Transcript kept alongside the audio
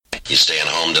You staying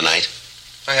home tonight?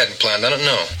 I hadn't planned on it,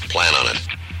 no. Plan on it.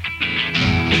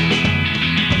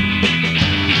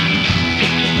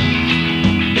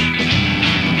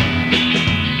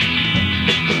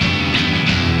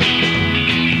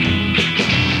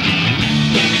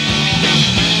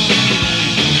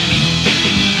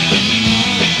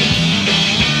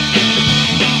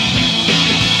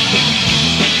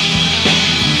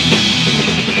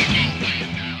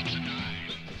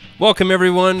 Welcome,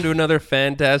 everyone, to another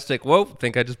fantastic... Whoa,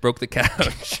 think I just broke the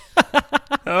couch.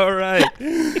 All right.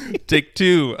 Take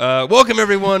two. Welcome,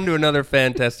 everyone, to another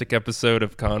fantastic episode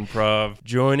of Conprov.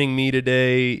 Joining me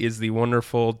today is the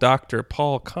wonderful Dr.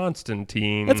 Paul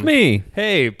Constantine. That's me.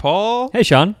 Hey, Paul. Hey,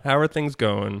 Sean. How are things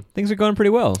going? Things are going pretty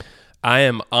well. I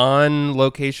am on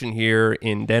location here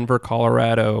in Denver,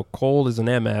 Colorado, cold as an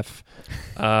MF,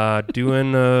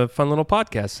 doing a fun little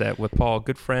podcast set with Paul, a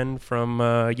good friend from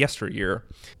yesteryear.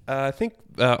 I think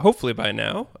hopefully by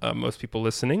now, most people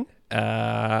listening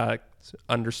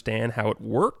understand how it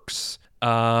works.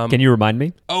 Can you remind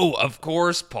me? Oh, of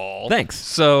course, Paul. Thanks.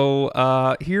 So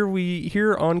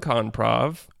here on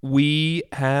Conprov, we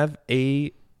have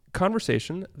a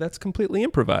conversation that's completely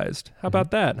improvised. How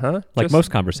about that, huh? Like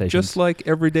most conversations. Just like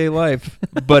everyday life,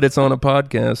 but it's on a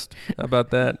podcast. How about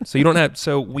that? So you don't have...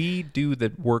 So we do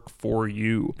the work for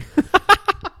you.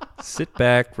 Sit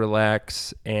back,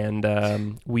 relax, and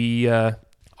I'll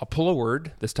pull a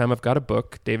word. This time I've got a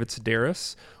book, David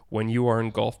Sedaris, When You Are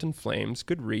Engulfed in Flames.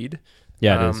 Good read.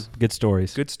 Yeah, it is. Good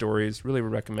stories. Good stories. Really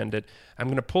recommend it. I'm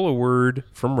going to pull a word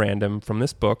from random from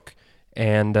this book,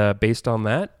 and based on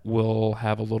that, we'll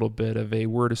have a little bit of a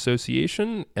word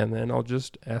association, and then I'll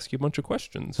just ask you a bunch of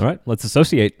questions. All right, let's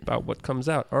associate. About what comes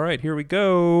out. All right, here we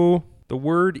go. The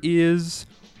word is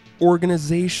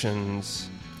organizations.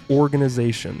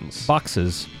 Organizations.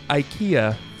 Boxes.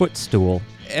 IKEA. Footstool.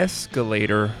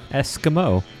 Escalator.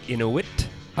 Eskimo. Inuit.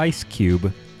 Ice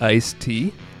cube. Iced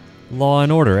tea. Law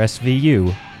and Order,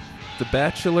 SVU. The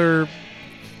Bachelor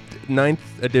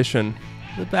 9th edition.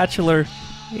 The Bachelor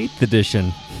 8th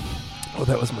edition. Oh,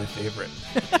 that was my favorite.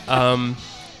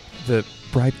 The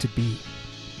bride to be.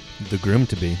 The groom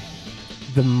to be.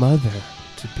 The mother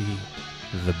to be.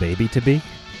 The baby to be.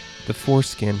 The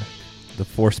foreskin. The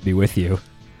force be with you.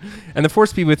 And the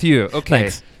force be with you. Okay.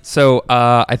 Thanks. So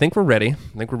I think we're ready.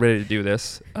 I think we're ready to do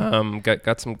this.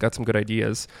 Got some good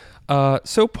ideas.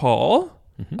 So Paul,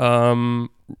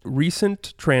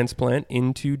 recent transplant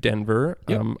into Denver.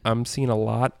 Yep. I'm seeing a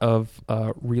lot of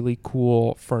really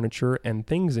cool furniture and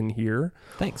things in here.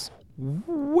 Thanks.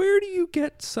 Where do you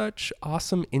get such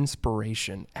awesome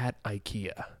inspiration at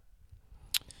IKEA?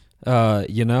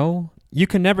 You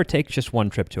can never take just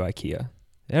one trip to IKEA.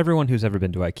 Everyone who's ever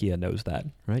been to IKEA knows that,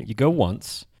 right? You go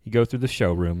once, you go through the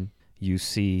showroom, you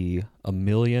see a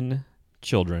million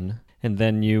children, and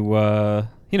then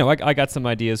I got some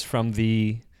ideas from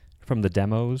the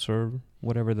demos or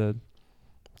whatever the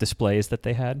displays that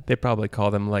they had. They probably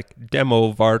call them like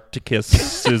Demo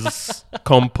Varticus's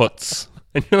Computs.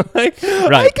 And you're like,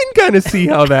 right. I can kind of see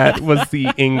how that was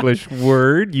the English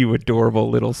word, you adorable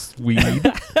little Swede.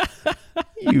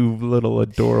 You little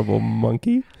adorable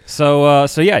monkey. So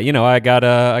yeah, I got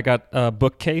a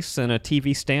bookcase and a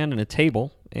TV stand and a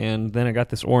table, and then I got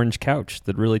this orange couch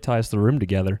that really ties the room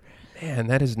together. Man,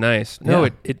 that is nice. No,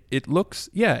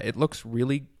 Yeah. it looks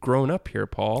really grown up here,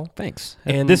 Paul. Thanks.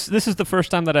 And this is the first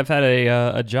time that I've had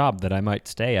a job that I might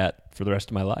stay at for the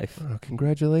rest of my life. Oh,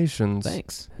 congratulations.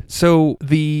 Thanks. So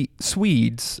the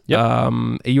Swedes,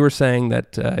 Yep. You were saying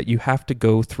that you have to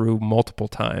go through multiple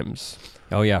times.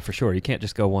 Oh yeah, for sure. You can't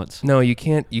just go once. No, you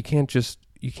can't just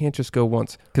go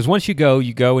once. Because once you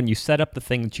go and you set up the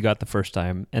thing that you got the first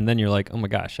time, and then you're like, oh my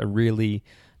gosh, I really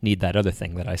need that other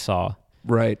thing that I saw.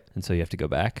 Right. And so you have to go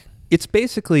back. It's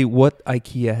basically what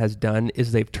IKEA has done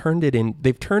is they've turned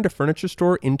a furniture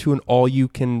store into an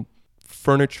all-you-can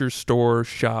furniture store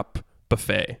shop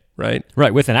buffet, right?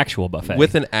 Right, with an actual buffet.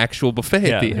 With an actual buffet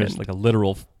yeah, at the there's end. like a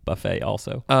literal buffet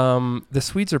also. The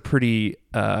Swedes are pretty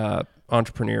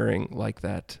entrepreneuring like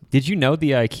that. Did you know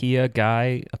the IKEA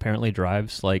guy apparently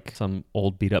drives like some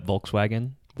old beat-up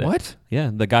Volkswagen? What?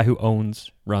 Yeah, the guy who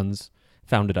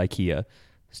founded IKEA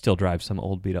still drives some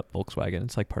old beat-up Volkswagen.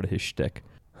 It's like part of his shtick.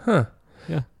 Huh.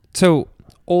 Yeah. So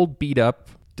old beat up,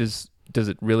 does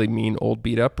it really mean old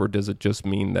beat up, or does it just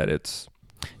mean that it's...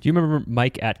 Do you remember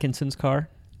Mike Atkinson's car?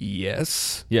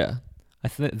 Yes. Yeah.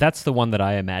 That's the one that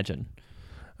I imagine.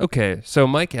 Okay, so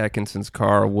Mike Atkinson's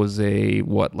car was early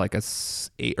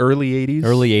 80s?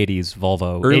 Early 80s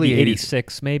Volvo. Early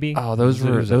 86 maybe? Oh, those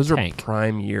are tank.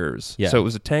 prime years. Yeah. So it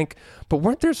was a tank, but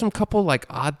weren't there some couple like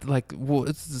odd, like, well,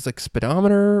 it's like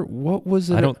speedometer? What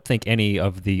was it? I don't think any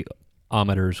of the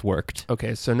ometers worked.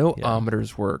 Okay, so no Yeah.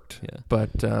 ometers worked. Yeah. But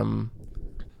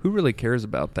who really cares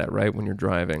about that, right, when you're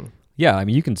driving? Yeah, I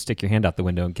mean, you can stick your hand out the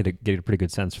window and get a pretty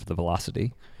good sense for the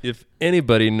velocity. If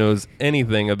anybody knows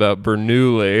anything about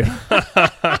Bernoulli,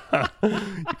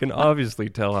 you can obviously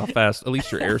tell how fast, at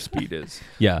least your airspeed is,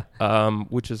 Yeah,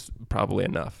 which is probably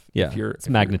enough. yeah. If you're, it's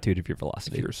magnitude of your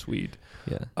velocity. If you're Swede.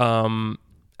 Yeah,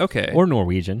 Okay. or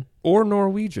Norwegian. Or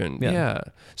Norwegian. Yeah. Yeah.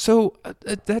 So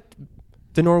that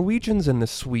the Norwegians and the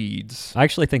Swedes, I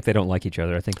actually think they don't like each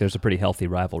other. I think there's a pretty healthy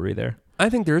rivalry there. I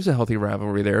think there is a healthy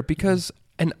rivalry there because,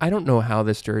 and I don't know how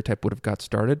this stereotype would have got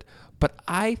started, but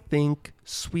I think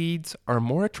Swedes are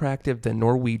more attractive than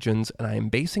Norwegians, and I am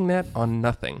basing that on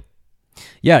nothing.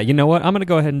 Yeah, you know what? I'm going to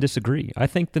go ahead and disagree. I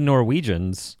think the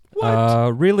Norwegians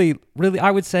really, I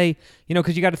would say,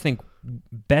 because you got to think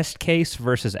best case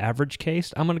versus average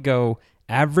case. I'm going to go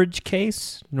average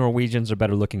case. Norwegians are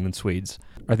better looking than Swedes.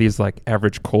 Are these like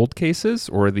average cold cases,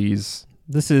 or are these?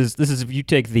 This is if you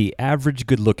take the average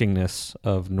good lookingness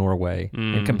of Norway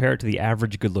and compare it to the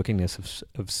average good lookingness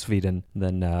of Sweden,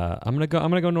 then I'm gonna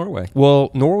go Norway.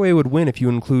 Well, Norway would win if you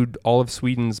include all of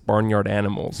Sweden's barnyard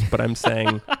animals, but I'm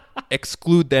saying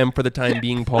exclude them for the time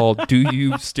being, Paul. Do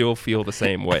you still feel the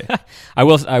same way? I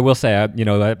will say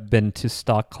I've been to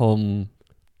Stockholm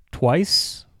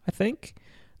twice, I think.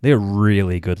 They're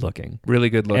really good looking. Really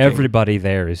good looking. Everybody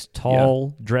there is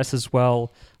tall, dresses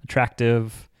well,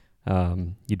 attractive.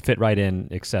 You'd fit right in,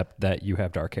 except that you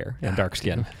have dark hair and dark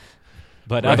skin.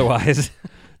 But otherwise,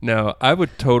 no, I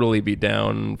would totally be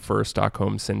down for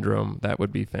Stockholm Syndrome. That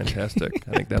would be fantastic.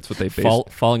 I think that's what they based.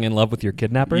 Falling in love with your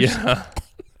kidnappers. Yeah.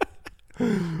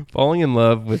 Falling in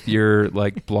love with your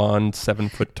like blonde, 7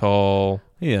 foot tall.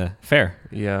 Yeah, fair.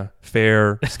 Yeah,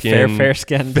 fair skin. fair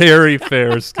skin. Very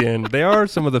fair skin. They are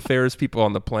some of the fairest people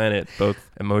on the planet, both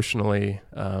emotionally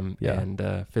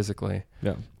and physically.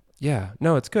 Yeah. Yeah,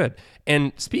 no, it's good.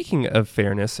 And speaking of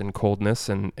fairness and coldness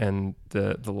and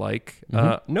the like,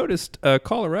 noticed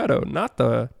Colorado, not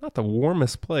the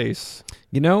warmest place.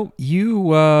 You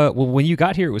when you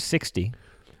got here, it was 60.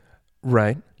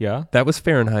 Right. Yeah, That was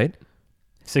Fahrenheit.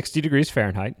 60 degrees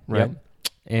Fahrenheit. Right. Yep.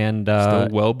 And Still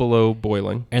well below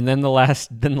boiling. and then the last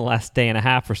day and a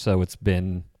half or so, it's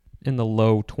been in the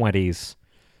low 20s,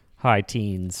 high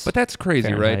teens. But that's crazy,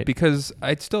 Fahrenheit. right? Because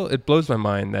it blows my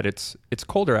mind that it's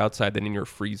colder outside than in your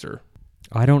freezer.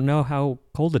 I don't know how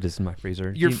cold it is in my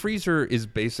freezer. Your freezer is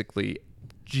basically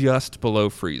just below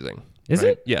freezing. Is right?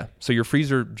 it? Yeah. So your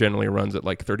freezer generally runs at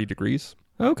like 30 degrees,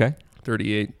 Okay.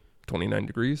 38, 29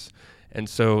 degrees. And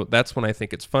so that's when I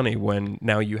think it's funny when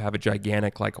now you have a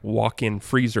gigantic like walk-in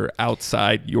freezer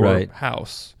outside your Right.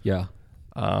 house. Yeah.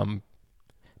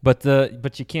 But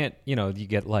you can't, you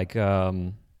get like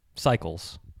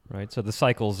cycles, right? So the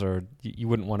cycles are, you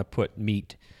wouldn't want to put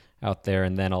meat out there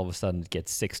and then all of a sudden it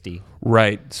gets 60.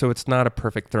 Right. So it's not a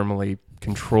perfect thermally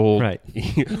controlled. Right.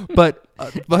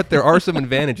 but there are some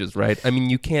advantages, right? I mean,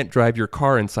 you can't drive your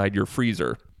car inside your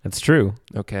freezer. That's true.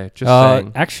 Okay. Just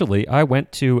saying. Actually, I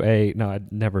went to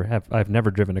I've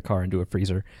never driven a car into a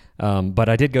freezer. But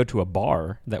I did go to a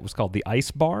bar that was called the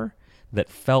Ice Bar that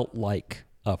felt like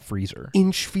a freezer.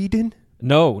 In Sweden?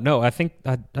 No, I think,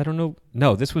 I don't know.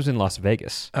 No, this was in Las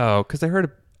Vegas. Oh, because I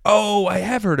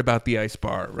have heard about the ice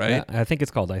bar, right? Yeah, I think it's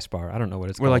called Ice Bar. I don't know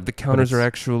what it's Where called. like the but counters are it's-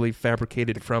 actually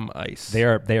fabricated from ice. They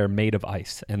are made of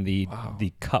ice, and the Wow.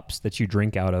 the cups that you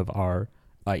drink out of are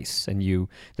ice, and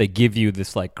they give you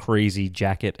this like crazy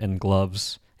jacket and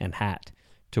gloves and hat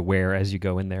to wear as you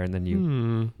go in there, and then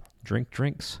you drink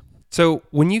drinks. So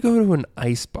when you go to an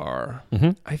ice bar,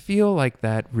 Mhm. I feel like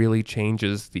that really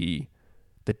changes the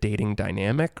dating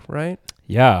dynamic, right?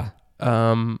 Yeah,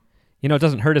 Um, it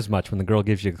doesn't hurt as much when the girl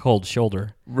gives you a cold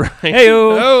shoulder. right.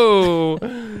 Heyo.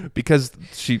 Oh, because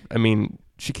she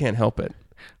can't help it.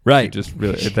 She just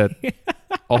really that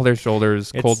all their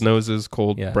shoulders, It's- cold noses,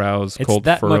 cold yeah. brows, It's cold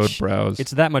that furrowed much- brows.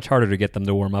 It's that much harder to get them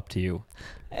to warm up to you.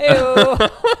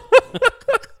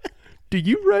 Do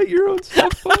you write your own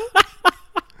stuff? Paul?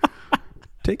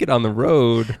 Take it on the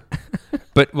road.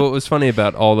 But what was funny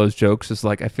about all those jokes is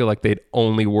like I feel like they'd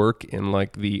only work in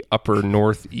like the upper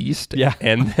northeast, Yeah.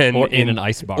 and then Or in an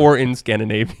ice bar. or in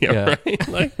Scandinavia, Yeah. right?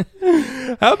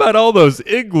 Like, how about all those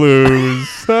igloos,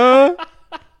 huh?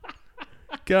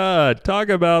 God, talk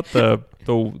about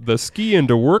the skiing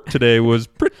to work today was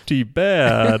pretty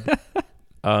bad.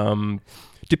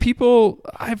 Do people?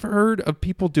 I've heard of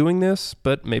people doing this,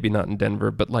 but maybe not in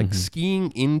Denver. But like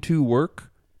skiing into work.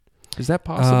 Is that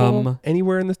possible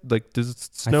anywhere in this? Like, does it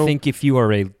snow? I think if you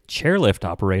are a chairlift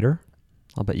operator,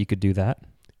 I'll bet you could do that.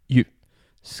 You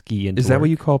Ski into is that what work.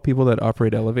 you call people that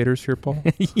operate elevators here, Paul?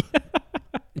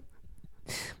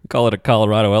 We call it a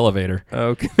Colorado elevator.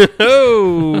 Okay.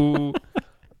 Oh.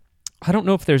 I don't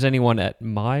know if there's anyone at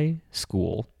my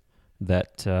school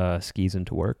that skis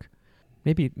into work.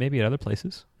 Maybe at other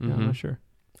places. No, I'm not sure.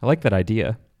 I like that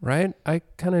idea. Right? I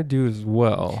kind of do as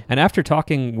well. And after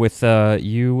talking with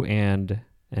you and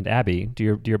Abby, do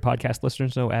your podcast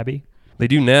listeners know Abby? They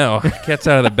do now. Cat's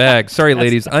out of the bag. Sorry,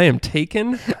 ladies. I am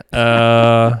taken.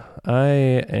 I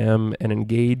am an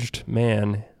engaged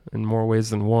man in more ways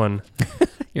than one.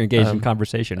 You're engaged in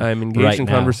conversation. I'm engaged right in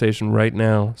now. conversation right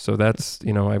now. So that's,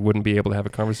 I wouldn't be able to have a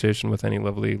conversation with any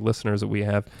lovely listeners that we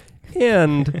have.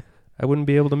 And I wouldn't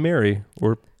be able to marry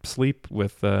or sleep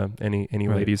with any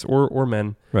Right. ladies or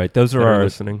men. Right. Those that are our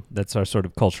listening. That's our sort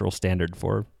of cultural standard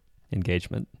for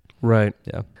engagement. Right.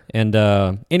 Yeah. And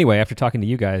anyway, after talking to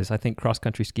you guys, I think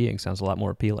cross-country skiing sounds a lot more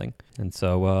appealing. And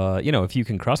so, if you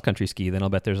can cross-country ski, then I'll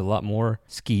bet there's a lot more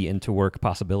ski into work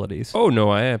possibilities. Oh, no,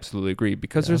 I absolutely agree.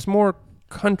 Because there's more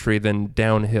country than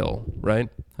downhill, right?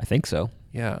 I think so.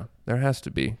 Yeah, there has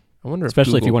to be. I wonder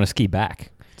Especially if you Google- want to ski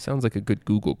back. Sounds like a good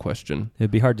Google question.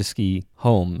 It'd be hard to ski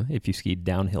home if you skied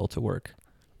downhill to work.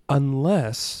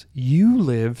 Unless you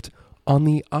lived on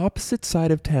the opposite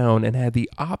side of town and had the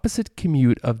opposite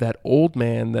commute of that old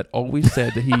man that always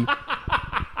said that he...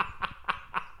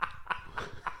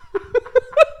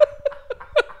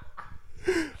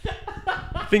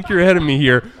 I think you're ahead of me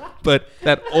here, but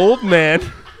that old man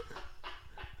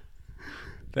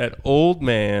that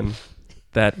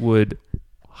would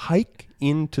hike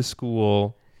into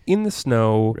school in the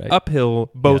snow, Right. uphill,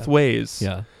 both Yeah. ways.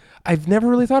 Yeah. I've never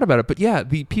really thought about it, but yeah,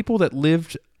 the people that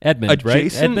lived Edmund, right?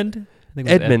 adjacent- Edmund? I think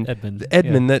it was Edmund, Edmund.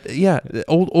 the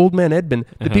old man Edmund.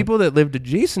 The Uh-huh. people that lived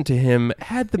adjacent to him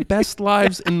had the best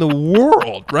lives in the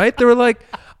world, right? They were like,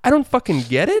 I don't fucking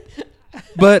get it,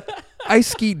 but I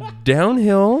skied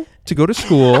downhill to go to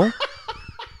school,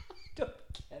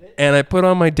 and I put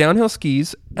on my downhill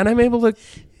skis, and I'm able to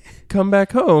come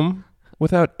back home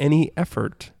without any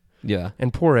effort. Yeah.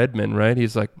 And poor Edmund, right?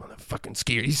 He's like, motherfucking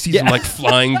skier. He sees him like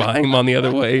flying by him on the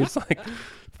other way. It's like,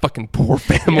 fucking poor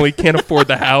family can't afford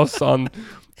the house on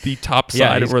the top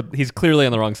Yeah, side. he's clearly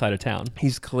on the wrong side of town.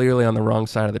 He's clearly on the wrong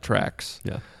side of the tracks.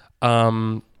 Yeah.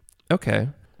 Okay.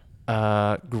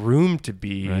 Groomed to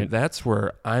be. Right. That's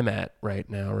where I'm at right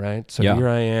now, right? So Yeah. here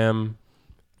I am,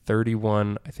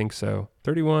 31. I think so.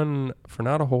 31 for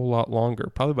not a whole lot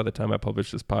longer. Probably by the time I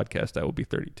publish this podcast, I will be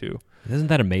 32. Isn't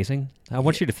that amazing? I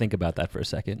want you to think about that for a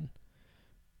second.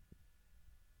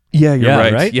 Yeah, you're Yeah,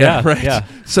 right. right? Yeah, Yeah, right. yeah.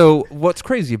 So what's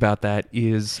crazy about that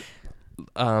is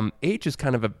age is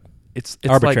kind of it's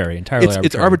Arbitrary, like, entirely It's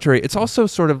arbitrary. arbitrary. It's also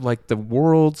sort of like the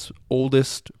world's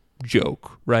oldest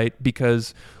joke, right?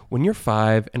 Because when you're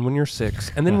 5 and when you're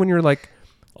 6 and then when you're like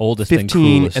Oldest 15 and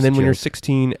coolest and then when you're joke.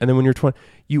 16 and then when you're 20,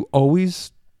 you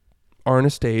always are in a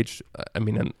stage, I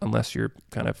mean, unless you're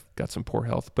kind of got some poor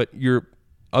health, but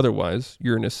otherwise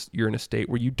you're in a state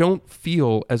where you don't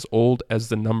feel as old as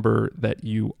the number that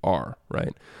you are,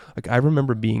 right? Like I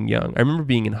remember being young. I remember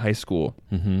being in high school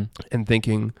Mm-hmm. and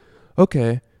thinking,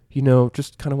 okay,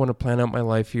 just kind of want to plan out my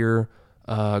life here,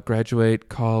 graduate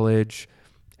college,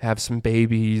 have some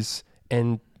babies,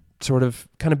 and sort of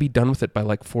kind of be done with it by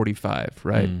like 45,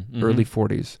 right? Mm-hmm. Early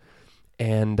 40s.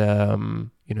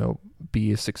 And,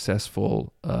 be a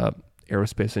successful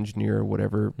aerospace engineer or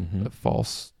whatever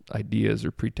false ideas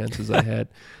or pretenses I had.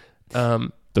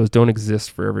 Those don't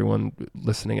exist for everyone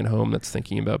listening at home that's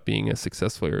thinking about being a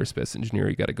successful aerospace engineer.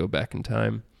 You got to go back in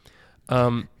time.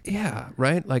 Yeah,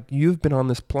 right? Like you've been on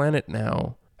this planet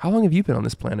now. How long have you been on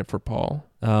this planet for, Paul?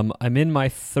 I'm in my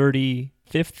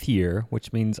 35th year,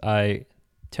 which means I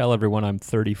tell everyone I'm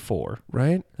 34.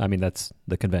 Right? I mean, that's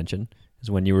the convention, is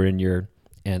when you were in your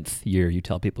nth year, you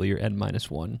tell people you're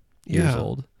N-1 years Yeah.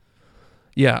 old.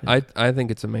 Yeah, I think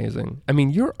it's amazing. I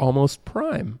mean, you're almost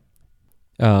prime,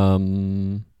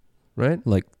 right?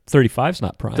 Like 35's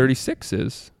not prime. 36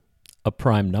 is. A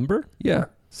prime number? Yeah.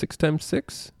 6 times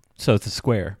 6? So it's a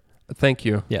square. Thank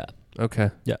you. Yeah. Okay.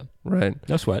 Yeah. Right.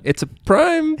 No sweat. It's a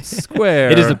prime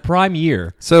square. It is a prime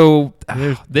year. So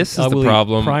There's- this I is the will eat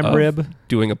problem prime of rib.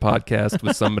 doing a podcast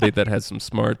with somebody that has some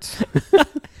smarts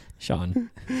Sean.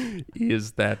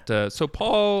 is that, so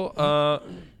Paul,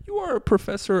 you are a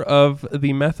professor of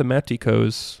the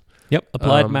Mathematicos, Yep.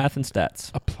 Applied Um, math and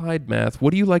stats. applied math.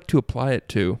 What do you like to apply it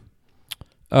to?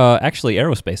 Actually,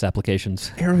 aerospace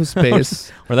applications. Aerospace.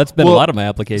 Or that's been Well, a lot of my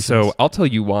applications. So I'll tell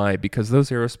you why, because those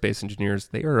aerospace engineers,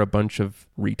 they are a bunch of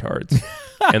retards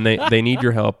and they need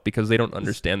your help because they don't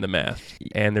understand the math.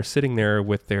 And they're sitting there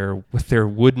with their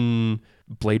wooden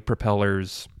blade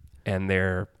propellers and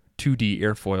their 2D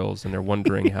airfoils, and they're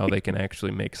wondering how they can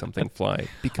actually make something fly.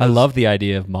 I love the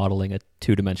idea of modeling a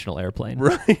 2-dimensional airplane.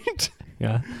 Right?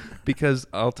 Yeah. Because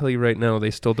I'll tell you right now,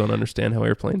 they still don't understand how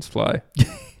airplanes fly.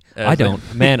 I don't.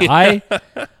 Man,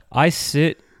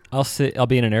 I'll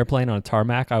be in an airplane on a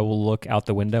tarmac. I will look out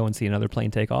the window and see another plane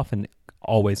take off, and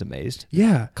always amazed.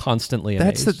 Yeah. Constantly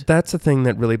amazed. That's the thing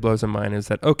that really blows my mind is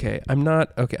that, I'm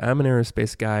an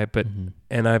aerospace guy, but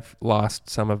and I've lost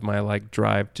some of my like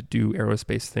drive to do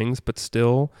aerospace things, but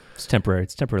still It's temporary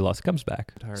loss. It comes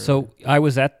back. So I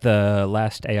was at the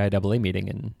last AIAA meeting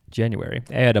in January.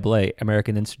 AIAA,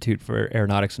 American Institute for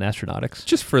Aeronautics and Astronautics.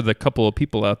 just for the couple of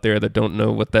people out there that don't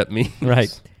know what that means.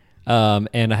 Right.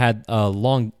 And I had a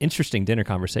long, interesting dinner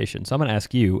conversation. So I'm going to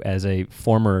ask you, as a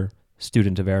former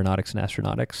student of aeronautics and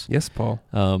astronautics. Yes, Paul.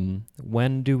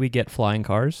 When do we get flying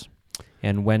cars?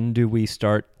 And when do we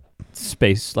start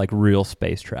space, like real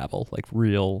space travel, like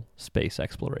real space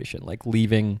exploration, like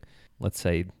leaving, let's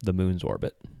say, the moon's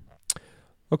orbit?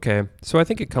 Okay, so I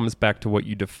think it comes back to what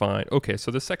you define. Okay, so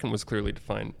the second was clearly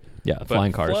defined. Yeah, But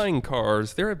flying cars. Flying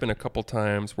cars, there have been a couple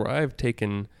times where I've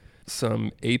taken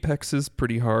some apexes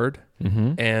pretty hard,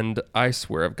 and I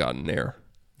swear I've gotten there.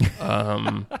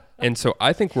 And so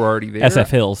I think we're already there.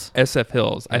 SF Hills. SF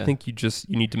Hills. I Yeah. think you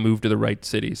need to move to the right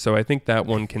city. So I think that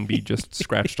one can be just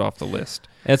scratched off the list.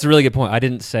 That's a really good point. I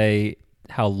didn't say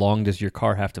how long does your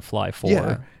car have to fly for. Yeah,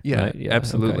 Right? Yeah,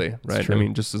 absolutely. okay. That's Right. I true.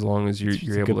 mean, just as long as you're It's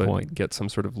a able good to point. get some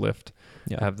sort of lift,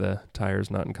 Yeah. have the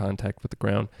tires not in contact with the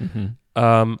ground.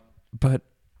 Mhm. But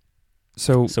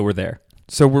so So we're there.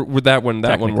 So we're with that one.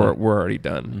 That one Technically. we're already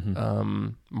done.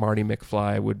 Mhm. Marty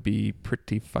McFly would be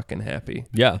pretty fucking happy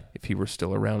Yeah. if he were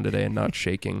still around today and not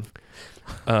shaking.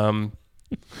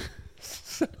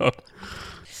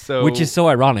 So Which is so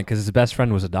ironic because his best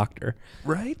friend was a doctor,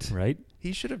 right. right?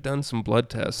 He should have done some blood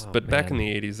tests. Oh, but back in man.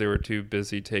 the 80s, they were too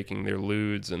busy taking their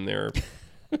ludes and their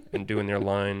and doing their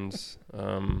lines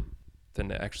than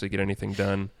to actually get anything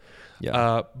done.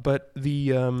 Yeah. But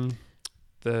the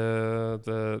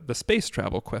space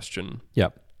travel question.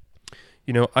 Yep.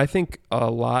 You know, I think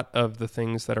a lot of the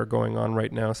things that are going on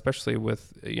right now, especially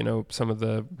with, some of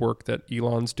the work that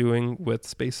Elon's doing with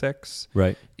SpaceX,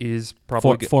 Right. is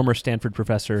probably Former Stanford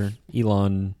professor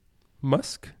Elon.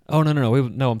 Musk. Oh,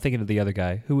 no. I'm thinking of the other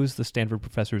guy. Who is the Stanford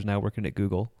professor who's now working at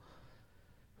Google?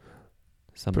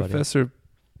 Somebody. Professor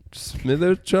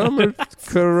Smitherchum or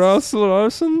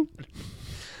Karasel-Larsen?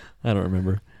 I don't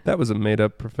remember. That was a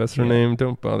made-up professor Yeah. name.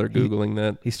 Don't bother Googling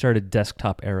that. He started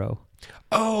Desktop Arrow.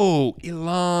 Oh,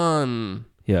 Elon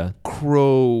Yeah.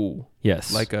 Crow.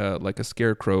 Yes. Like a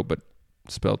scarecrow, but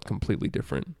spelled completely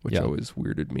different, which Yeah. always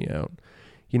weirded me out.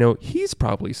 He's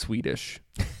probably Swedish.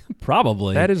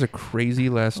 Probably. That is a crazy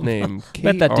last name.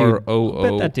 bet that dude. Kroo.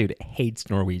 Bet that dude hates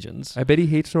Norwegians. I bet he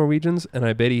hates Norwegians, and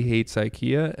I bet he hates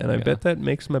IKEA, and I Yeah. bet that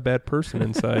makes him a bad person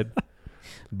inside.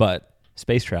 But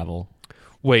space travel.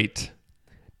 Wait,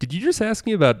 did you just ask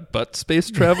me about butt space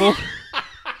travel?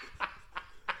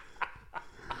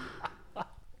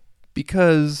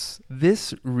 Because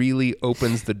this really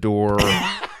opens the door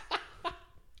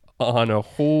on a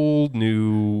whole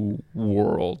new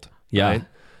world. Yeah. Right?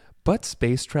 But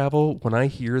space travel, when I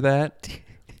hear that,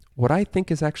 what I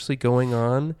think is actually going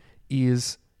on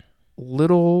is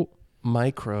little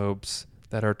microbes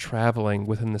that are traveling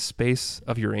within the space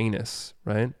of your anus,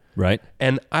 right? Right.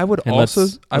 And I would And also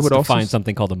let's also define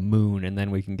something called a moon, and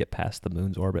then we can get past the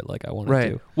moon's orbit like I wanted right.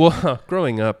 to. Well,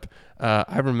 growing up,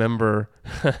 I remember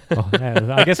Oh,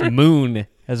 yeah, I guess moon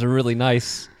has a really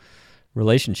nice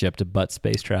relationship to butt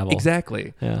space travel.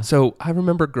 exactly. Yeah. So I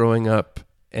remember growing up,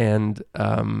 and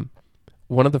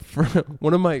one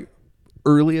of my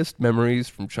earliest memories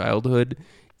from childhood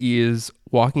is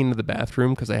walking into the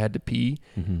bathroom because I had to pee.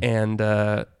 Mm-hmm. And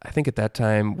I think at that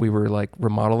time we were like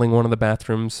remodeling one of the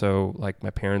bathrooms. So like my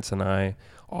parents and I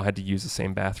all had to use the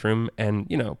same bathroom. And,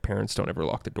 parents don't ever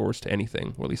lock the doors to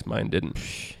anything, or at least mine didn't.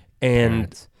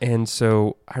 Parents. And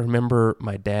so I remember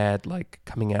my dad like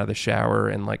coming out of the shower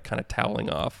and like kind of toweling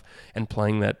off and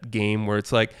playing that game where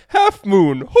it's like half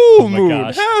moon, whole my moon,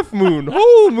 gosh. half moon,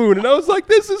 whole moon. And I was like,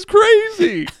 this is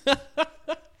crazy.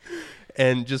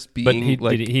 And just being But he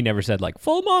like, he never said like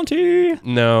full Monty.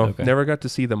 no, Okay. never got to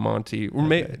see the Monty. Or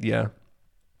yeah.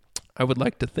 I would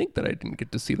like to think that I didn't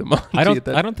get to see the Monty. I at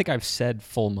that- don't think I've said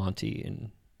full Monty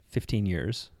in 15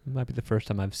 years. It might be the first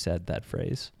time I've said that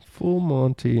phrase. Full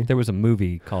Monty. There was a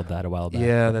movie called that a while back.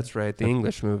 Yeah, that's right. The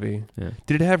English movie. Yeah.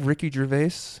 Did it have Ricky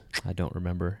Gervais? I don't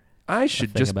remember. I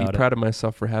should thing just be about it. proud of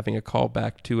myself for having a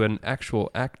callback to an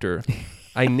actual actor.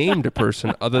 I named a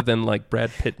person other than like Brad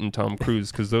Pitt and Tom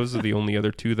Cruise because those are the only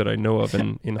other two that I know of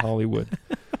in Hollywood.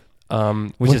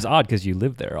 Which is odd because you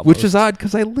live there. Almost. Which is odd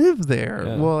because I live there.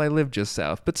 Yeah. Well, I live just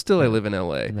south, but still I live in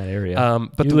L.A. in that area.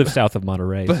 But you live south of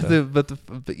Monterey.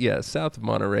 But yeah, south of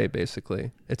Monterey,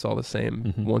 basically, it's all the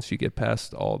same. Mhm. Once you get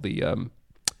past all the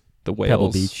Pebble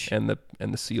whales Beach. and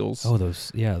the seals. Oh,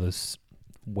 those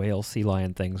whale, sea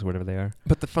lion things, whatever they are.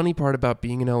 But the funny part about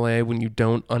being in LA when you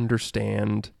don't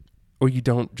understand or you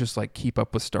don't just like keep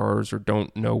up with stars or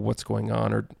don't know what's going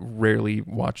on or rarely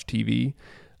watch TV,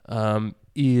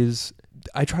 is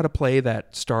I try to play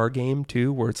that star game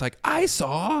too, where it's like, I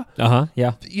saw,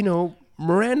 Yeah.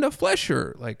 Miranda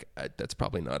Flesher, like that's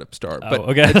probably not a star, Oh, but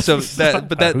okay. so that,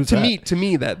 but that Who's to that?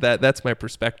 me that's my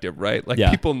perspective, right? Like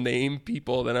Yeah. people name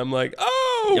people, then I'm like,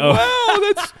 wow,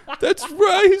 that's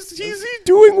right. Is he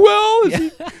doing well?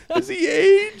 Is he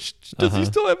aged? Does he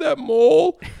still have that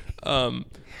mole?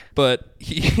 But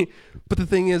the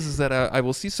thing is that I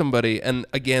will see somebody, and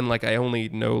again, like I only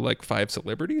know like 5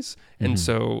 celebrities, and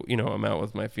so I'm out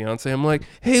with my fiance. I'm like,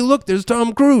 hey, look, there's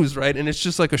Tom Cruise, right? And it's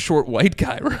just like a short white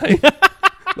guy, right?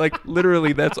 Like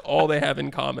literally, that's all they have in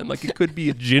common. Like it could be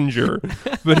a ginger,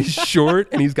 but he's short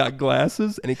and he's got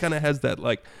glasses, and he kind of has that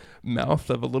like mouth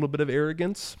of a little bit of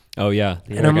arrogance. Oh yeah,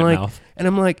 the And I'm arrogant like, mouth.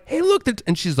 hey, look,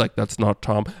 and she's like, that's not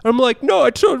Tom. And I'm like, no,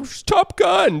 it's Top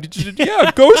Gun.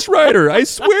 Yeah, Ghost Rider. I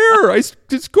swear, I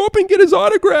just go up and get his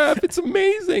autograph. It's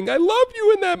amazing. I love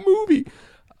you in that movie.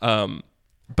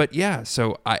 But yeah,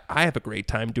 so I have a great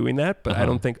time doing that, but I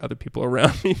don't think other people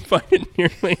around me find it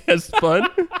nearly as fun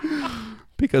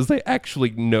because they actually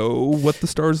know what the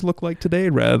stars look like today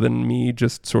rather than me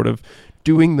just sort of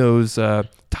doing those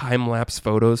time-lapse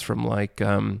photos from like,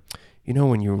 when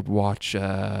you would watch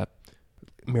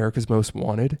America's Most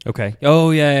Wanted. Okay. Oh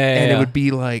yeah. And it would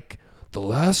be like, the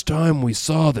last time we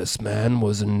saw this man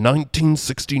was in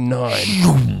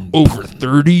 1969, over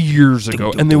 30 years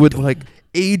ago. And they would like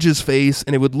age his face,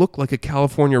 and it would look like a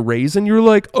California raisin. You're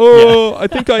like, I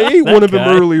think I ate one of them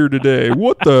guy. earlier today.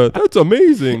 That's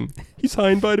amazing. He's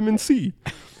high in vitamin C.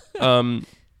 But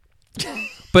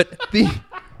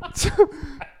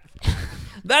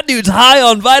that dude's high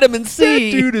on vitamin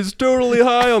C. that dude is totally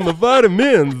high on the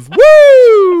vitamins.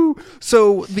 Woo!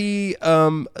 So the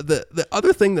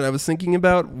other thing that I was thinking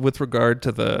about with regard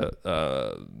to the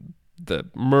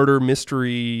murder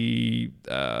mystery,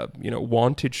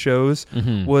 wanted shows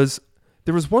was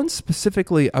there was one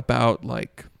specifically about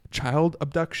like child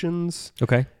abductions.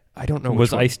 Okay. I don't know.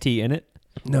 Was which one. Ice-T in it?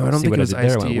 No, I don't See think what it I was did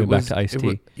there? Ice-T. Went back to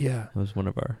Ice-T. Yeah. That was one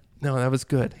of our. No, that was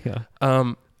good. Yeah.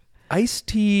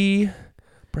 Ice-T.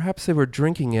 Perhaps they were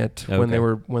drinking it when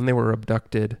they were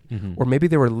abducted, or maybe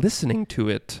they were listening to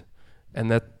it, and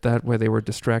that way they were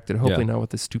distracted. Hopefully not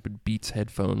with the stupid Beats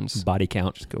headphones. Body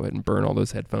count. Just go ahead and burn all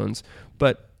those headphones.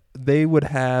 But they would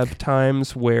have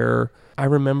times where I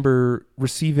remember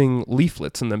receiving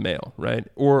leaflets in the mail, right,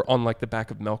 or on like the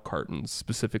back of milk cartons,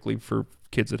 specifically for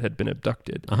kids that had been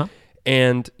abducted.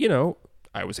 And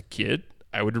I was a kid.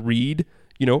 I would read,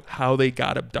 how they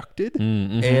got abducted,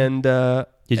 and.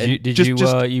 Did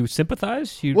you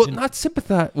sympathize? Not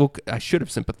sympathize. Well, I should have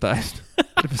sympathized.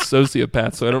 I'm a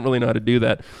sociopath, so I don't really know how to do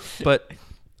that. But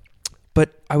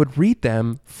I would read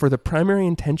them for the primary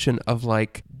intention of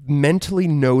like mentally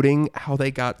noting how they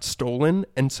got stolen,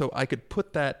 and so I could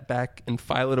put that back and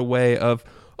file it away.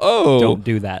 Don't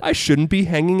do that. I shouldn't be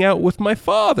hanging out with my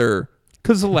father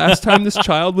because the last time this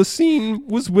child was seen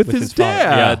was with his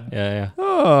dad. Yeah.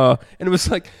 And it was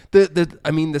like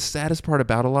the saddest part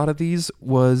about a lot of these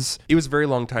was it was a very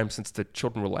long time since the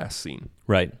children were last seen.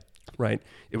 Right.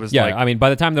 It was by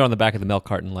the time they're on the back of the milk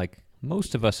carton, like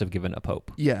most of us have given up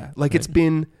hope. Yeah, like it's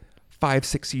been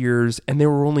 5-6 years, and they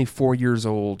were only 4 years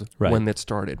old when that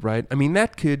started. Right. I mean,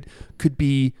 that could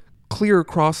be clear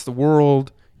across the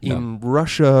world in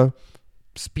Russia,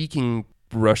 speaking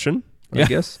Russian. I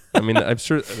guess. I mean, I'm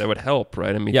sure that would help,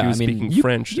 right? I mean, if he was speaking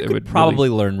French, you it could would probably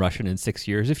learn Russian in 6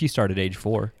 years if you start at age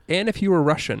 4. And if you were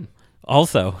Russian.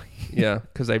 Also. Yeah,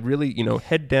 because I really,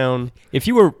 head down. If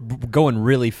you were going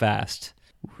really fast.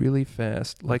 Really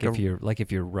fast. Like if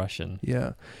you're Russian.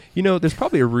 Yeah. There's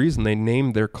probably a reason they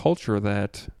named their culture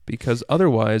that, because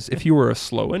otherwise, if you were a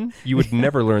Slowen, you would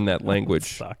never learn that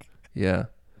language. Suck. Yeah.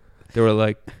 They were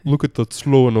like, look at that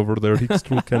Slowen over there. He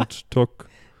still can't talk.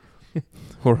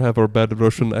 Or have our bad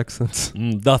Russian accents.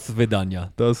 Das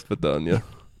vidanya. Das vidanya.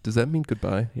 Does that mean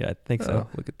goodbye? Yeah, I think so.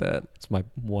 Look at that. It's my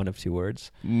one of 2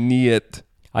 words. Niet.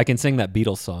 I can sing that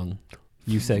Beatles song.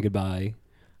 You say goodbye.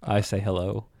 I say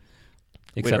hello.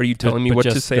 Wait, are you telling me what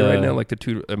to say right now? Like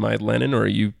am I Lenin or are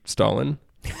you Stalin?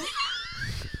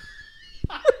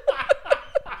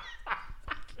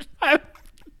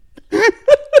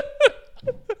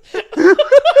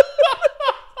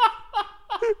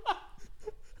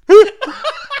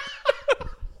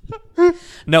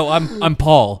 No, I'm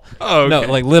Paul. Oh, No,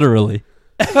 okay. like literally.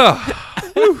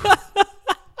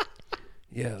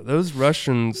 Yeah, those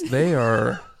Russians, they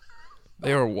are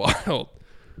wild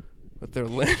with their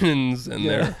Lenins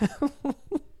and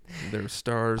their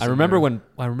stars. I and remember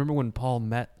their- when Paul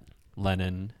met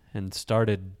Lenin and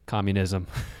started communism.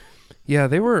 Yeah,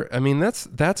 they were. I mean,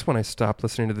 that's when I stopped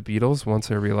listening to the Beatles. Once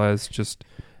I realized just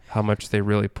how much they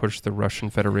really pushed the Russian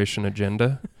Federation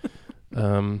agenda,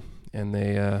 and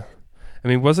they. I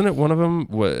mean, wasn't it one of them?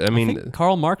 I I mean, think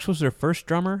Karl Marx was their first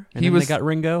drummer, and He then was- they got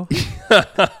Ringo.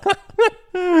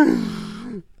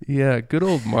 yeah, good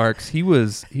old Marx. He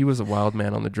was a wild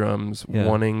man on the drums, Yeah.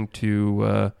 wanting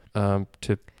to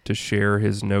share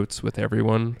his notes with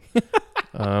everyone.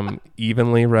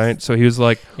 Evenly, right? So he was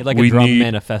like, He had like we a drum need,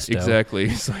 manifesto. Exactly.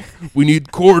 He's like, we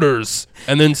need quarters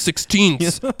and then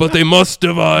sixteenths, but they must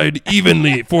divide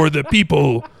evenly for the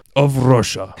people of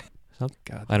Russia.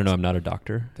 God, I don't know. I'm not a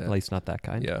doctor. That- At least not that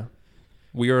kind. yeah.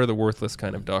 We are the worthless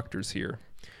kind of doctors here.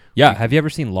 Yeah. Have you ever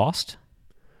seen Lost?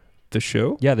 The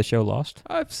show? Yeah, the show Lost.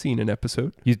 I've seen an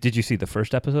episode. Did you see the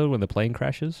first episode when the plane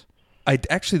crashes?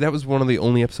 That was one of the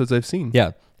only episodes I've seen.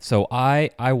 Yeah. So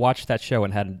I watched that show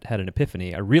and had an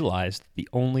epiphany. I realized the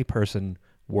only person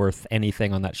worth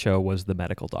anything on that show was the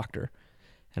medical doctor.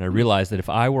 And I realized that if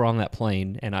I were on that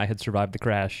plane and I had survived the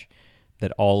crash,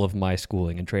 that all of my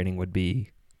schooling and training would be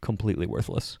completely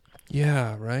worthless.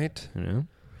 Yeah, right? You know?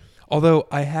 Although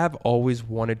I have always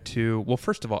wanted to. Well,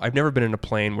 first of all, I've never been in a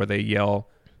plane where they yell,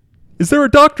 "Is there a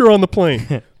doctor on the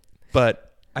plane?"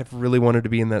 But I've really wanted to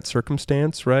be in that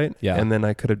circumstance, right? Yeah. And then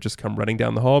I could have just come running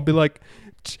down the hall and be like,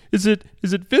 "Is it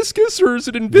viscous or is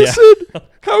it inviscid?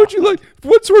 How would you like?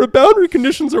 What sort of boundary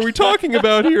conditions are we talking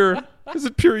about here? Is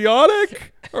it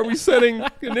periodic? Are we setting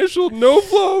initial no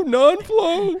flow, non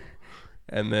flow?"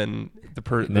 And then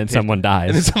Someone dies.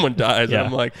 And then someone dies, Yeah. and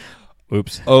I'm like,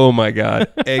 Oops. oh my God,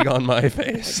 egg on my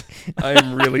face. I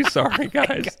am really sorry,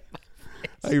 guys.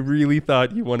 I really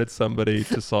thought you wanted somebody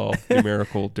to solve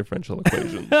numerical differential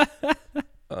equations.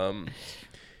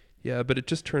 Yeah, but it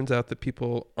just turns out that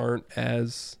people aren't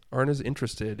as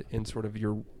interested in sort of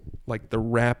your like the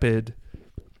rapid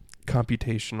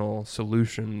computational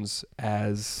solutions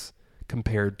as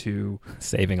compared to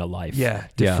Saving a life.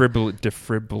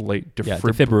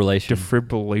 defibrillation.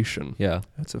 Defibrillation. Yeah.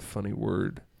 That's a funny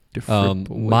word.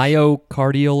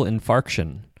 Myocardial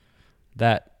infarction.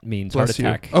 That means Bless you.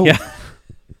 heart attack. Oh. Yeah.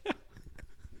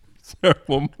 Sorry,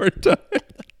 one more time.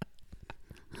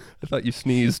 I thought you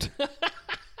sneezed.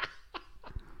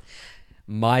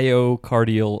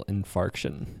 Myocardial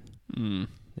infarction. Mm.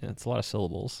 Yeah, it's a lot of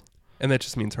syllables. And that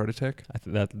just means heart attack?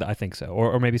 I think so,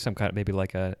 or maybe some kind of maybe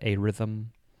like a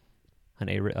rhythm,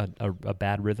 a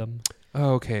bad rhythm.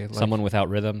 Oh, okay. Like, Someone without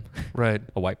rhythm, right.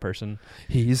 a white person.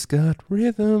 He's got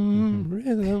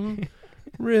rhythm,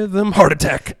 rhythm, heart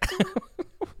attack.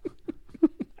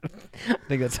 I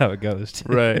think that's how it goes. Too.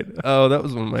 Right. Oh, that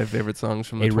was one of my favorite songs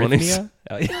from the 20s.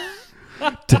 Arrhythmia?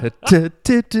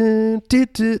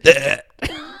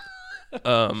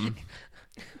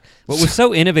 What was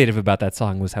so innovative about that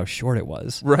song was how short it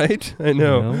was. Right? I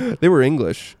know. You know? They were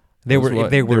English. They were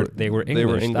English. They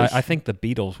were English. I think the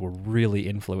Beatles were really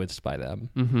influenced by them.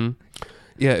 Mm-hmm.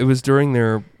 Yeah, it was during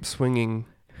their swinging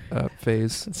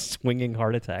phase. Swinging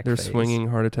heart attack. Their phase. swinging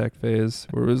heart attack phase,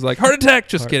 where it was like, heart attack,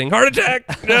 just kidding, heart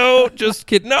attack, no, just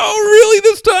kidding, no, really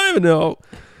this time, no.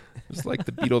 It was like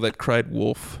the beetle that cried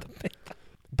wolf.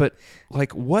 But,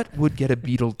 like, what would get a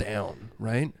beetle down,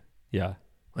 right? Yeah.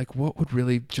 Like, what would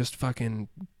really just fucking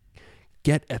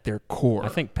get at their core? I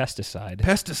think pesticide.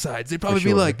 Pesticides. They'd probably For be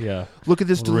sure, like, yeah. look at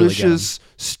this Would really get 'em. delicious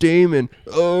stamen.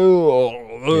 Oh,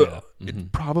 Yeah. It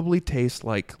Mhm. probably tastes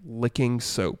like licking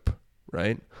soap,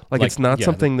 right? Like Like, it's not yeah,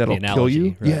 something the that'll kill analogy,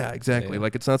 you. right. Yeah, exactly. Yeah.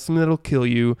 Like it's not something that'll kill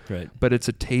you, Right. but it's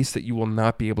a taste that you will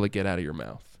not be able to get out of your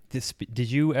mouth. Did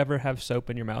you ever have soap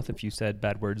in your mouth if you said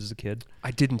bad words as a kid?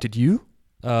 I didn't. Did you?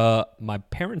 My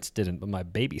parents didn't, but my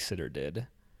babysitter did.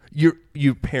 Your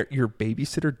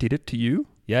babysitter did it to you?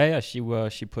 Yeah.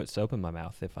 She put soap in my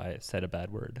mouth if I said a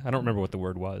bad word. I don't remember what the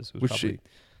word was. It was Was she- probably,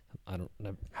 I don't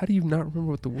know. How do you not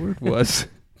remember what the word was?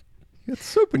 You got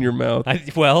soap in your mouth.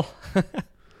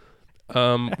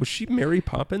 Was she Mary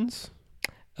Poppins?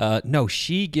 No,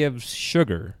 she gives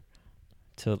sugar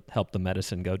to help the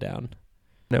medicine go down.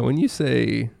 Now, when you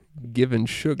say given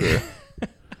sugar,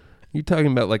 you talking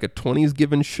about like a 20s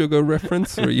given sugar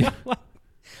reference? Or you,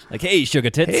 Like, hey, sugar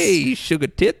tits. hey, sugar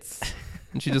tits?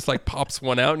 And she just like pops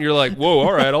one out and you're like, whoa,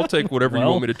 all right, I'll take whatever you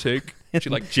Well. want me to take. She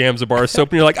like jams a bar of soap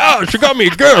and you're like, oh, she got me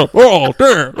a girl. Oh,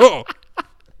 damn. Oh.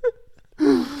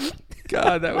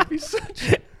 God, that would be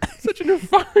such a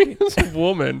nefarious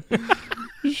woman.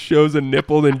 shows a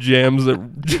nipple and jams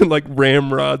like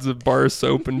ramrods of bar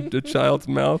soap into a child's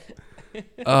mouth.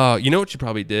 You know what she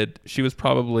probably did? She was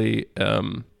probably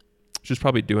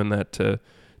doing that to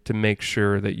make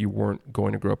sure that you weren't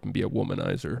going to grow up and be a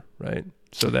womanizer, right?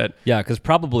 So that Yeah, because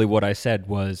probably what I said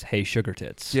was, hey, sugar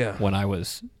tits, Yeah. when I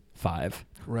was 5.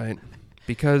 right,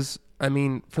 because I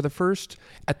mean,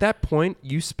 at that point,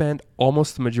 you spent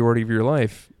almost the majority of your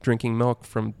life drinking milk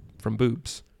from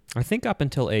boobs. I think up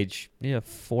until age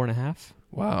 4.5.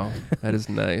 Wow, that is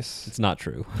nice. It's not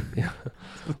true.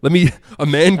 A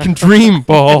man can dream,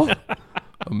 Paul.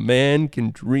 A man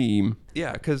can dream.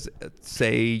 Yeah, because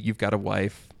say you've got a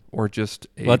wife, or just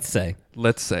Let's say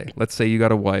you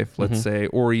got a wife, let's say,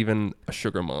 or even a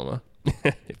sugar mama,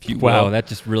 if you will. Wow, that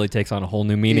just really takes on a whole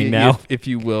new meaning now. if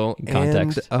you will. In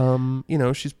context. And,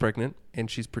 she's pregnant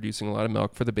and she's producing a lot of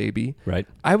milk for the baby. Right.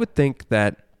 I would think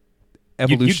that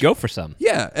You'd go for some.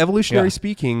 Yeah, evolutionarily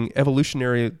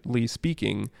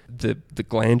speaking, the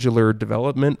glandular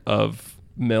development of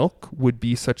milk would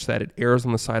be such that it errs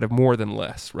on the side of more than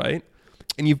less, right?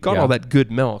 And you've got all that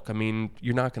good milk. I mean,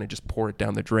 you're not going to just pour it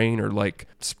down the drain or like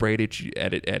spray it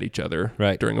at each other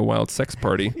during a wild sex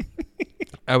party.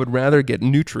 I would rather get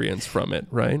nutrients from it,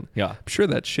 right? Yeah. I'm sure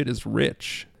that shit is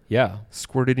rich. Yeah.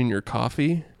 Squirt it in your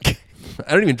coffee.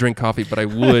 I don't even drink coffee, but I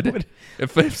would.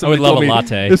 If I would love a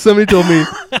latte. If somebody told me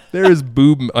there is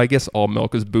I guess all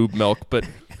milk is boob milk, but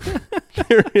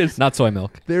there is Not soy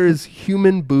milk. There is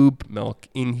human boob milk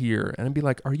in here, and I'd be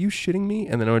like, "Are you shitting me?"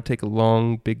 And then I would take a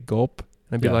long, big gulp,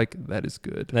 and I'd be like, "That is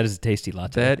good. That is a tasty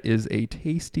latte. That is a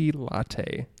tasty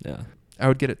latte." Yeah. I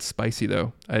would get it spicy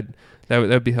though. That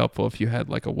would be helpful if you had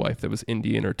like a wife that was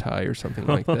Indian or Thai or something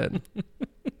like that.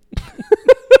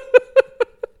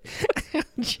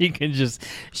 She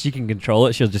can control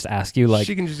it. She'll just ask you like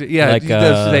she can just like, she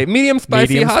does say medium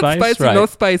spicy, medium hot spice? spicy, Right. no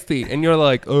spicy, and you're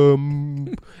like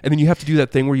and then you have to do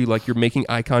that thing where you're making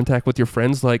eye contact with your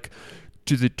friends like.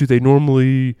 Do they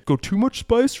normally go too much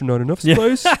spice or not enough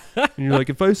spice? And you're like,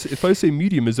 if I say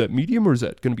medium, is that medium or is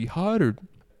that going to be hot? Or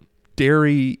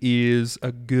dairy is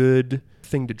a good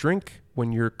thing to drink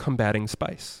when you're combating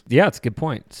spice. Yeah, it's a good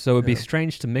point. So it'd be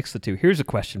strange to mix the two. Here's a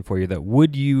question for you though.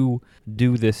 Would you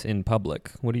do this in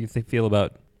public? What do you feel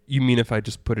about? You mean if I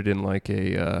just put it in like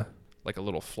a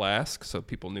little flask so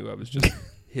people knew I was just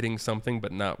hitting something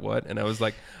but not what? And I was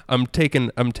like, I'm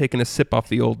taking a sip off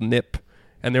the old nip.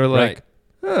 And they were like,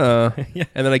 huh. Yeah.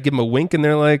 And then I give them a wink and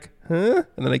they're like, huh?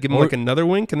 And then I give them like another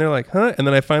wink and they're like, huh? And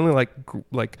then I finally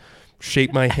like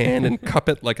shape my hand and cup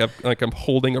it like I'm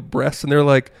holding a breast, and they're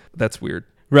like, that's weird.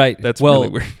 Right. That's well, really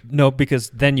weird. No, because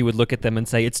then you would look at them and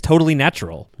say, it's totally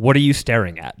natural. What are you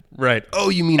staring at? Right. Oh,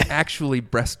 you mean actually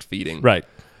breastfeeding? Right.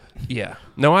 Yeah.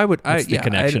 No, I would. That's the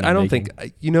connection I don't I'm think.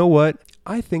 You know what?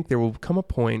 I think there will come a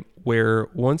point where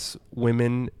once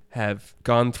women have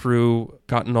gotten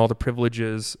all the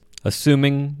privileges.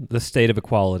 Assuming the state of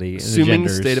equality. Assuming the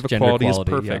state of equality is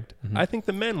perfect. Yeah. Mm-hmm. I think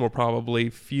the men will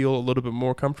probably feel a little bit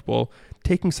more comfortable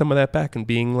taking some of that back and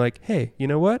being like, hey, you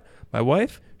know what? My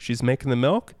wife, she's making the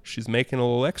milk. She's making a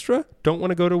little extra. Don't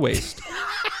want to go to waste.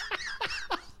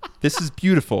 This is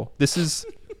beautiful. This is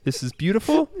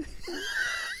beautiful.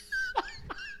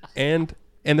 And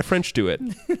the French do it.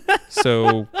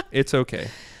 So it's okay.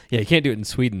 Yeah, you can't do it in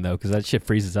Sweden, though, because that shit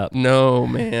freezes up. No,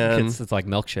 man. It's like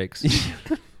milkshakes.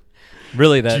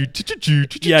 Really,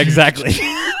 that... Yeah, exactly.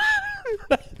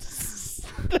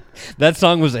 That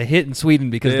song was a hit in Sweden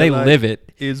because they live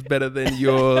it. Is better than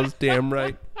yours, damn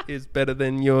right. Is better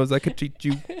than yours. I could treat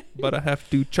you, but I have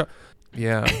to...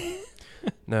 Yeah.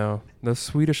 No, the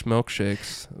Swedish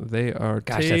milkshakes, they are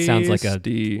Gosh, tasty. that sounds like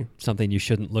something you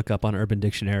shouldn't look up on Urban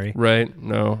Dictionary. Right?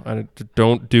 No,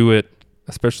 don't do it,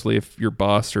 especially if your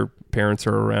boss or parents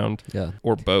are around. Yeah.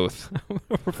 Or both.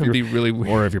 It'd be really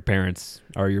weird. Or if your parents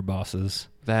are your bosses.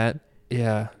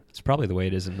 Yeah. It's probably the way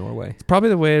it is in Norway. It's probably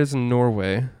the way it is in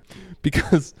Norway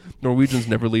because Norwegians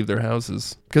never leave their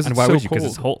houses. Because And it's why so would you? cold. Because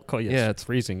it's cold. Yeah, It's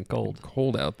freezing cold.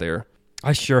 Cold out there.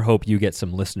 I sure hope you get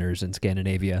some listeners in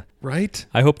Scandinavia. Right?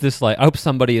 I hope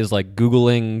somebody is like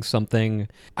Googling something.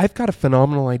 I've got a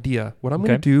phenomenal idea. What I'm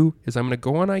going Okay. to do is I'm going to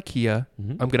go on IKEA.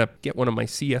 Mhm. I'm going to get one of my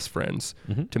CS friends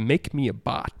Mhm. to make me a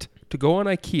bot to go on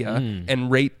IKEA and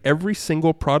rate every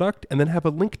single product and then have a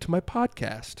link to my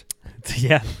podcast.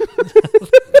 Yeah. I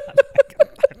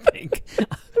think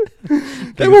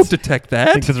They won't detect I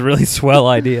think that. it's a really swell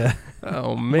idea.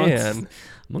 Oh, man.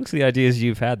 Amongst the ideas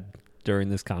you've had during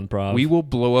this Conprov. We will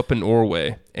blow up in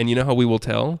Norway. And you know how we will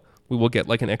tell? We will get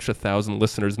like an extra 1,000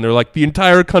 listeners. And they're like, the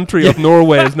entire country of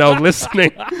Norway is now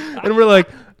listening. And we're like,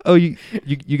 oh, you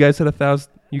guys had 1,000.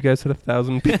 You guys had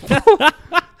 1,000 people.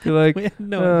 You're like, We had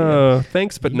no oh,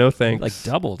 thanks, but no thanks. Like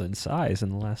doubled in size in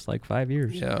the last 5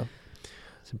 years. Yeah.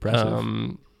 It's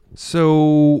impressive.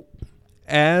 So,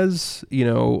 as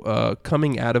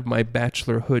coming out of my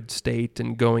bachelorhood state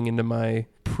and going into my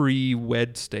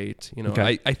pre-wed state,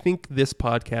 Okay. I think this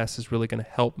podcast is really going to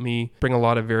help me bring a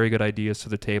lot of very good ideas to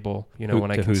the table.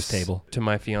 When I to can whose table? To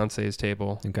my fiance's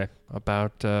table Okay.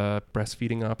 about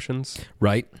breastfeeding options.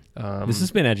 Right. Um, This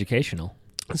has been educational.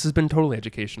 This has been totally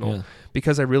educational Yeah.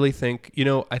 because I really think,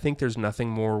 I think there's nothing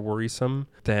more worrisome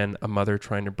than a mother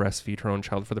trying to breastfeed her own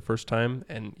child for the first time.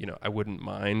 And, I wouldn't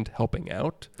mind helping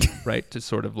out, right? To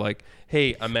sort of like,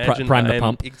 hey, imagine prime the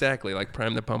pump. Exactly, like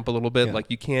prime the pump a little bit. Yeah. Like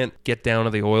you can't get down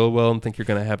to the oil well and think you're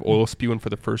going to have oil spewing for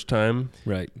the first time.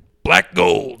 Right. Black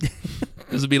gold.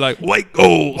 This would be like white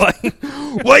gold.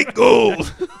 White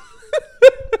gold.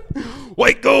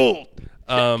 White gold.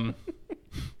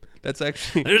 That's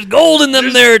actually... There's gold in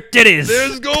them there titties.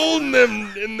 There's gold in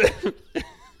them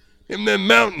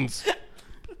mountains.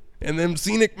 In them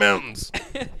scenic mountains.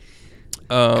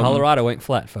 Colorado ain't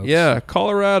flat, folks. Yeah,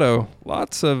 Colorado.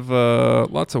 Lots of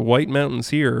white mountains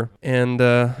here. And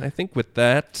I think with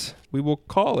that, we will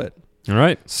call it. All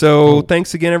right. So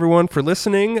thanks again, everyone, for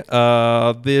listening.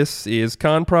 This is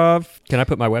Conprov. Can I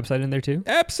put my website in there too?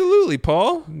 Absolutely,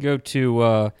 Paul. Go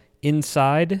to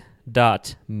inside.mines,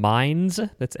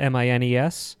 that's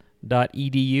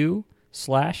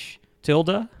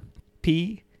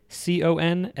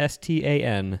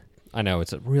mines.edu/PCONSTAN. I know,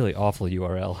 it's a really awful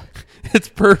URL. It's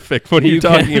perfect. What are you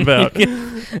talking about?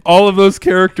 All of those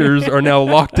characters are now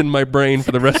locked in my brain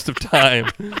for the rest of time.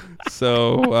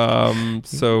 So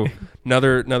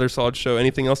another solid show.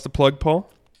 Anything else to plug, Paul?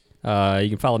 You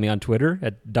can follow me on Twitter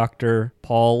at Dr.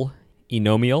 Paul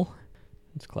Enomial.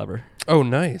 It's clever. Oh,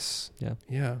 nice. Yeah.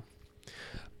 Yeah.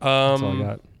 That's all I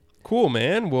got. Cool,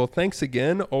 man. Well, thanks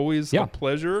again. Always a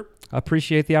pleasure. I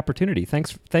appreciate the opportunity.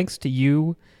 Thanks to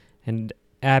you and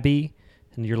Abby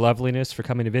and your loveliness for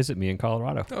coming to visit me in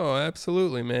Colorado. Oh,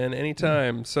 absolutely, man.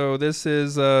 Anytime. So this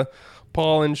is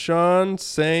Paul and Sean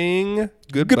saying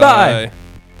goodbye. Goodbye.